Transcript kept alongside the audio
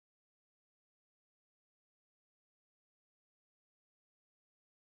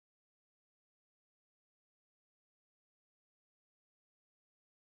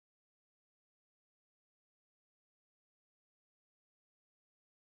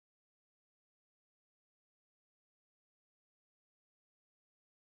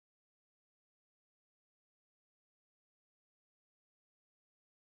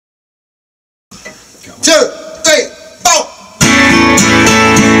2, 3, 4.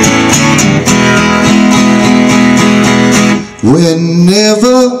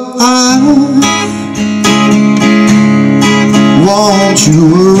 Whenever I want you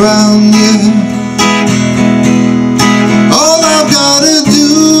around, yeah, all I've gotta do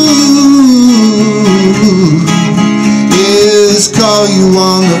is call you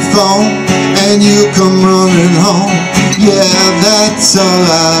on the phone and you come running home. Yeah, that's all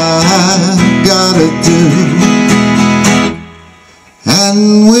I gotta do.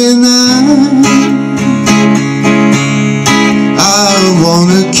 And when I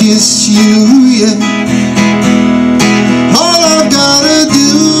wanna kiss you, yeah, all I've gotta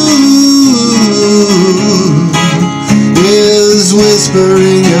do is whisper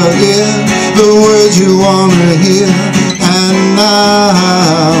in your ear the words you wanna hear, and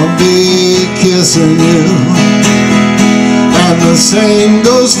I'll be kissing you. And the same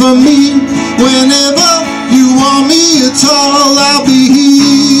goes for me. Whenever you want me at all, I'll be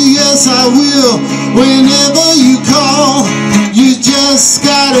here. Yes, I will. Whenever you call, you just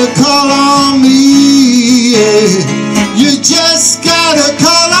gotta call on me, yeah. You just gotta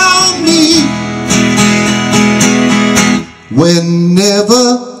call on me.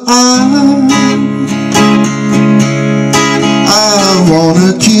 Whenever I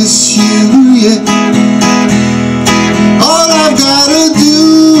wanna kiss you, yeah, all I've gotta do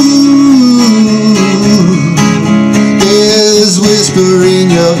is whisper in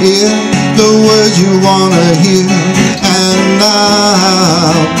your ear the words you wanna hear, and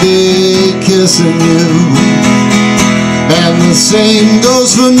I'll be kissing you. And the same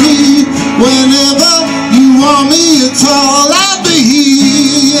goes for me. Whenever you want me at all, I'll be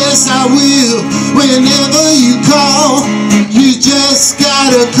here. Yes, I will. Whenever you call, you just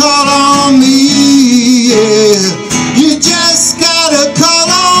gotta call on me.